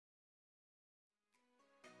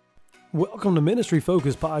Welcome to Ministry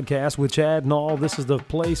Focus Podcast with Chad Nall. This is the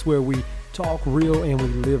place where we talk real and we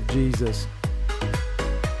live Jesus.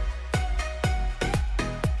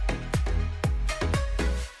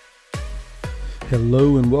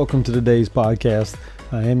 Hello and welcome to today's podcast.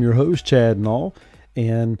 I am your host, Chad Nall,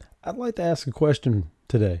 and I'd like to ask a question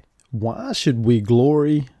today. Why should we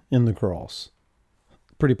glory in the cross?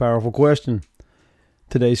 Pretty powerful question.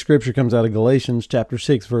 Today's scripture comes out of Galatians chapter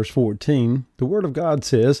 6, verse 14. The Word of God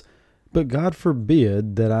says, "But God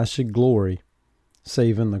forbid that I should glory,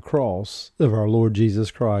 save in the cross of our Lord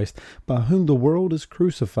Jesus Christ, by whom the world is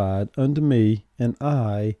crucified unto me, and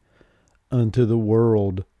I unto the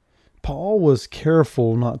world." Paul was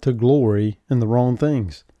careful not to glory in the wrong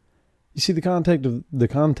things. You see, the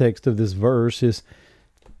context of this verse is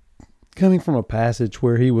coming from a passage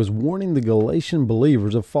where he was warning the Galatian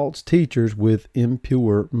believers of false teachers with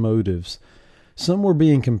impure motives. Some were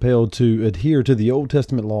being compelled to adhere to the Old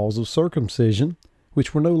Testament laws of circumcision,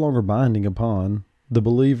 which were no longer binding upon the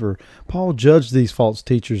believer. Paul judged these false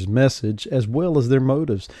teachers' message as well as their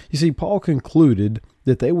motives. You see, Paul concluded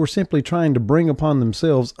that they were simply trying to bring upon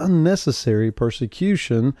themselves unnecessary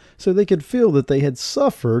persecution so they could feel that they had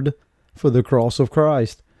suffered for the cross of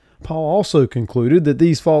Christ. Paul also concluded that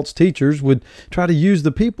these false teachers would try to use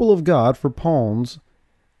the people of God for pawns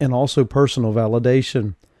and also personal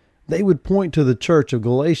validation. They would point to the church of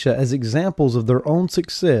Galatia as examples of their own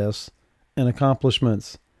success and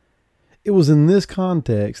accomplishments. It was in this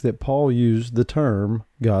context that Paul used the term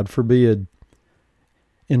 "God forbid,"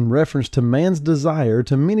 in reference to man's desire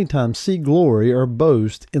to many times seek glory or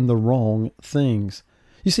boast in the wrong things.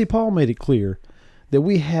 You see, Paul made it clear that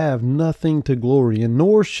we have nothing to glory in,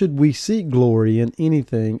 nor should we seek glory in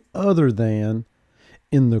anything other than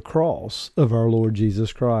in the cross of our Lord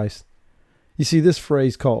Jesus Christ. You see, this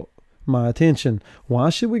phrase caught my attention. Why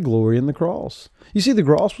should we glory in the cross? You see, the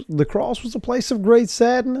cross was a place of great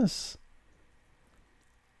sadness.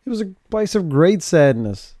 It was a place of great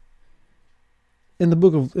sadness. In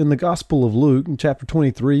the Gospel of Luke, in chapter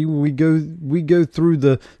 23, we go through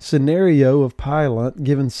the scenario of Pilate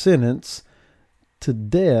giving sentence to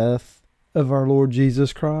death of our Lord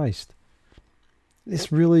Jesus Christ.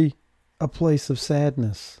 It's really a place of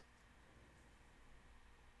sadness.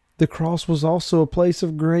 The cross was also a place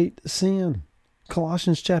of great sin.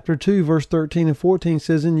 Colossians chapter 2, verse 13 and 14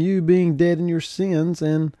 says, "And you being dead in your sins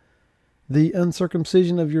and the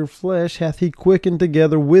uncircumcision of your flesh hath he quickened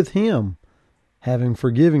together with him, having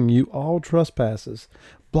forgiven you all trespasses,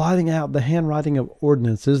 blotting out the handwriting of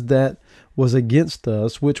ordinances that was against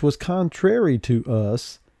us, which was contrary to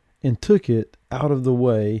us, and took it out of the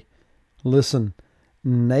way." Listen,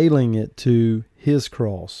 nailing it to his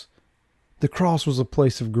cross. The cross was a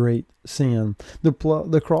place of great sin.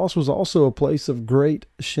 The cross was also a place of great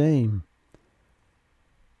shame.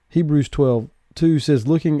 Hebrews 12:2 says,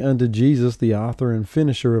 "Looking unto Jesus, the author and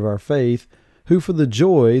finisher of our faith, who for the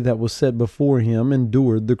joy that was set before him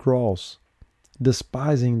endured the cross,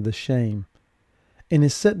 despising the shame, and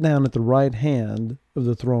is set down at the right hand of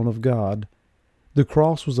the throne of God." The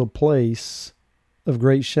cross was a place of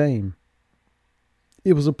great shame.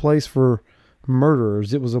 It was a place for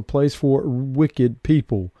murderers. It was a place for wicked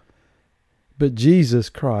people. But Jesus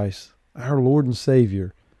Christ, our Lord and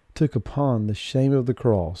Savior, took upon the shame of the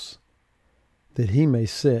cross that he may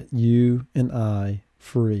set you and I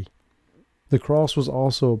free. The cross was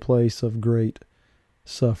also a place of great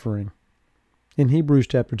suffering. In Hebrews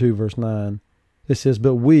chapter 2, verse 9, it says,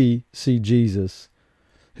 "But we see Jesus,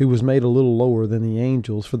 who was made a little lower than the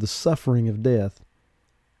angels for the suffering of death,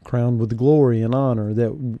 crowned with glory and honor,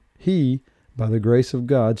 that he, by the grace of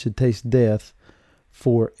God, should taste death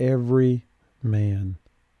for every man."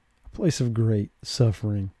 A place of great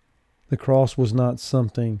suffering. The cross was not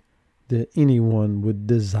something that anyone would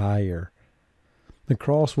desire. The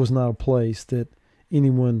cross was not a place that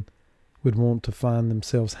anyone would want to find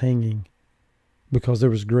themselves hanging, because there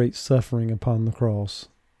was great suffering upon the cross.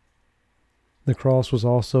 The cross was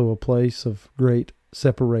also a place of great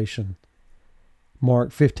separation.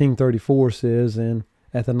 Mark 15:34 says, "And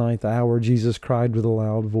at the 9th hour Jesus cried with a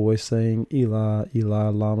loud voice, saying, Eli, Eli,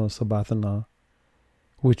 lama sabachthani,"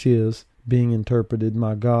 which is, being interpreted,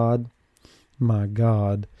 my God,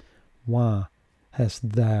 why hast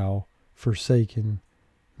thou forsaken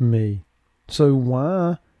me?" So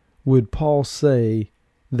why would Paul say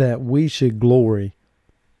that we should glory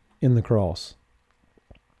in the cross?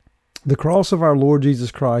 The cross of our Lord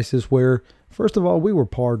Jesus Christ is where, first of all, we were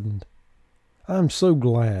pardoned. I'm so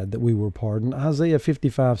glad that we were pardoned. Isaiah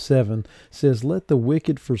 55:7 says, "Let the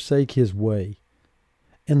wicked forsake his way,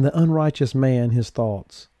 and the unrighteous man his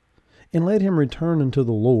thoughts, and let him return unto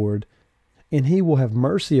the Lord, and he will have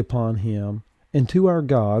mercy upon him, and to our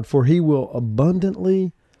God, for he will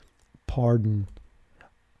abundantly pardon.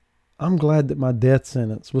 I'm glad that my death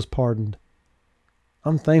sentence was pardoned.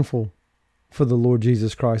 I'm thankful for the Lord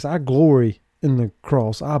Jesus Christ. I glory in the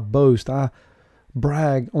cross. I boast. I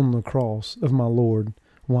brag on the cross of my Lord.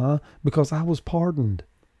 Why? Because I was pardoned.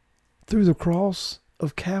 Through the cross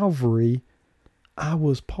of Calvary, I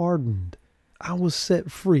was pardoned. I was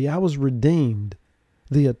set free. I was redeemed.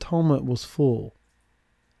 The atonement was full.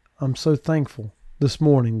 I'm so thankful this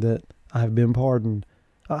morning that I have been pardoned.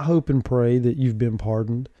 I hope and pray that you've been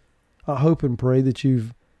pardoned. I hope and pray that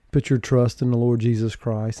you've put your trust in the Lord Jesus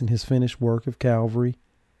Christ and his finished work of Calvary.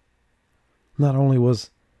 Not only was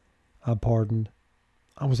I pardoned,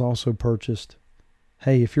 I was also purchased.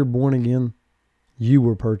 Hey, if you're born again, you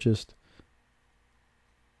were purchased.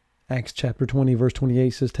 Acts chapter 20, verse 28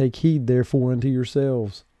 says, "Take heed therefore unto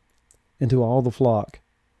yourselves, and to all the flock,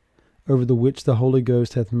 over the which the Holy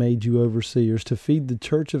Ghost hath made you overseers, to feed the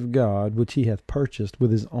church of God, which he hath purchased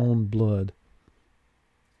with his own blood."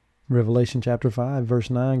 Revelation chapter 5, verse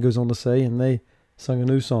 9 goes on to say, "And they sung a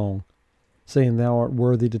new song, saying, Thou art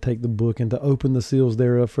worthy to take the book and to open the seals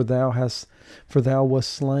thereof, for thou wast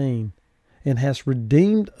slain, and hast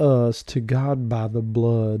redeemed us to God by the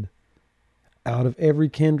blood, out of every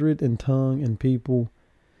kindred and tongue and people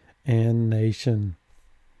and nation."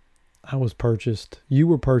 I was purchased. You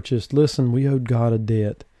were purchased. Listen, we owed God a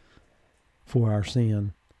debt for our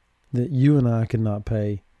sin that you and I could not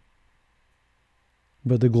pay.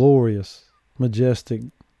 But the glorious, majestic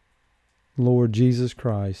Lord Jesus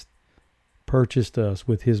Christ purchased us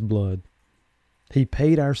with his blood. He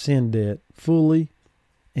paid our sin debt fully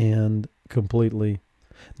and completely.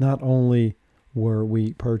 Not only were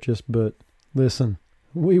we purchased, but listen,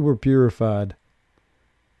 we were purified.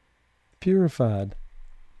 Purified.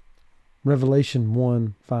 Revelation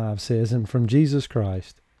 1:5 says, "And from Jesus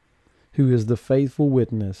Christ, who is the faithful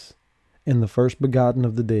witness, and the first begotten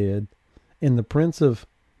of the dead, and the prince of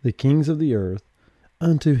the kings of the earth,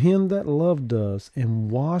 unto him that loved us and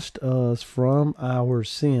washed us from our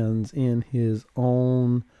sins in his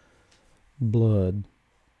own blood."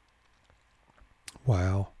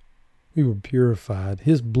 Wow. We were purified.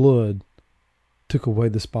 His blood took away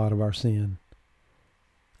the spot of our sin.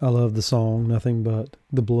 I love the song, "Nothing But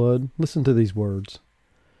the Blood." Listen to these words.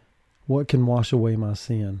 "What can wash away my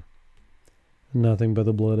sin? Nothing but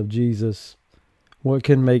the blood of Jesus. What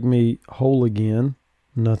can make me whole again?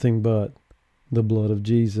 Nothing but the blood of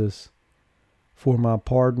Jesus. For my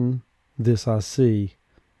pardon, this I see.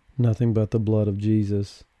 Nothing but the blood of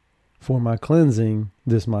Jesus. For my cleansing,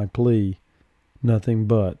 this my plea. Nothing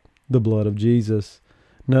but the blood of Jesus.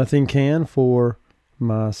 Nothing can for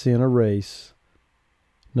my sin erase.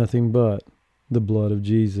 Nothing but the blood of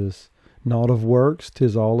Jesus. Naught of works,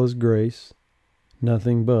 'tis all his grace.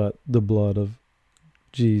 Nothing but the blood of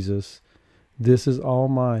Jesus. This is all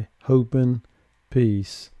my hope and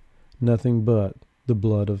peace. Nothing but the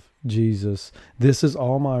blood of Jesus. This is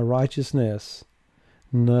all my righteousness.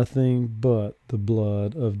 Nothing but the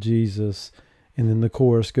blood of Jesus." And then the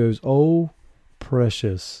chorus goes, "Oh,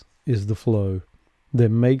 precious is the flow that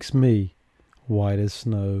makes me white as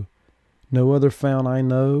snow. No other fount I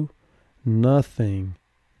know, nothing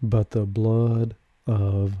but the blood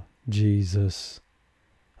of Jesus."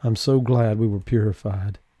 I'm so glad we were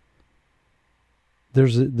purified.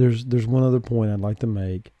 There's one other point I'd like to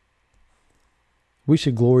make. We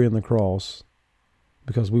should glory in the cross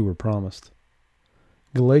because we were promised.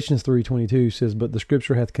 Galatians 3:22 says, "But the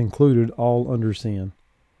scripture hath concluded all under sin,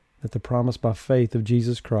 that the promise by faith of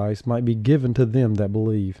Jesus Christ might be given to them that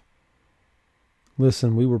believe."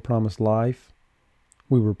 Listen, we were promised life.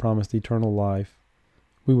 We were promised eternal life.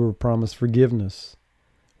 We were promised forgiveness.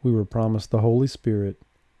 We were promised the Holy Spirit,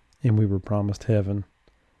 and we were promised heaven.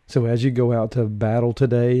 So as you go out to battle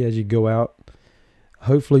today, as you go out,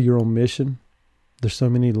 hopefully you're on mission. There's so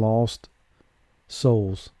many lost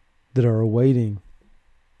souls that are awaiting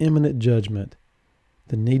imminent judgment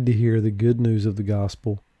that need to hear the good news of the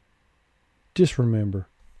gospel. Just remember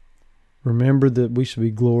that we should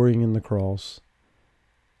be glorying in the cross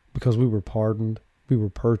because we were pardoned, we were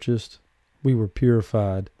purchased, we were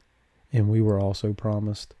purified, and we were also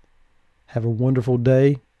promised. Have a wonderful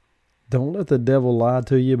day. Don't let the devil lie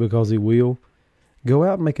to you, because he will. Go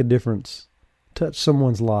out and make a difference. Touch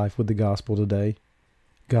someone's life with the gospel today.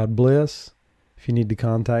 God bless. If you need to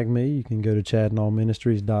contact me, you can go to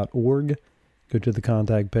chadnallministries.org. Go to the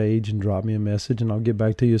contact page and drop me a message, and I'll get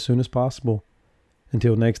back to you as soon as possible.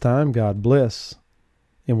 Until next time, God bless,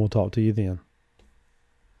 and we'll talk to you then.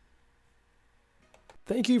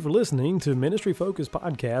 Thank you for listening to Ministry Focus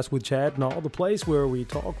Podcast with Chad Nall, the place where we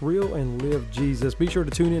talk real and live Jesus. Be sure to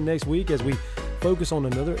tune in next week as we focus on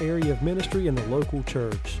another area of ministry in the local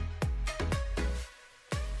church.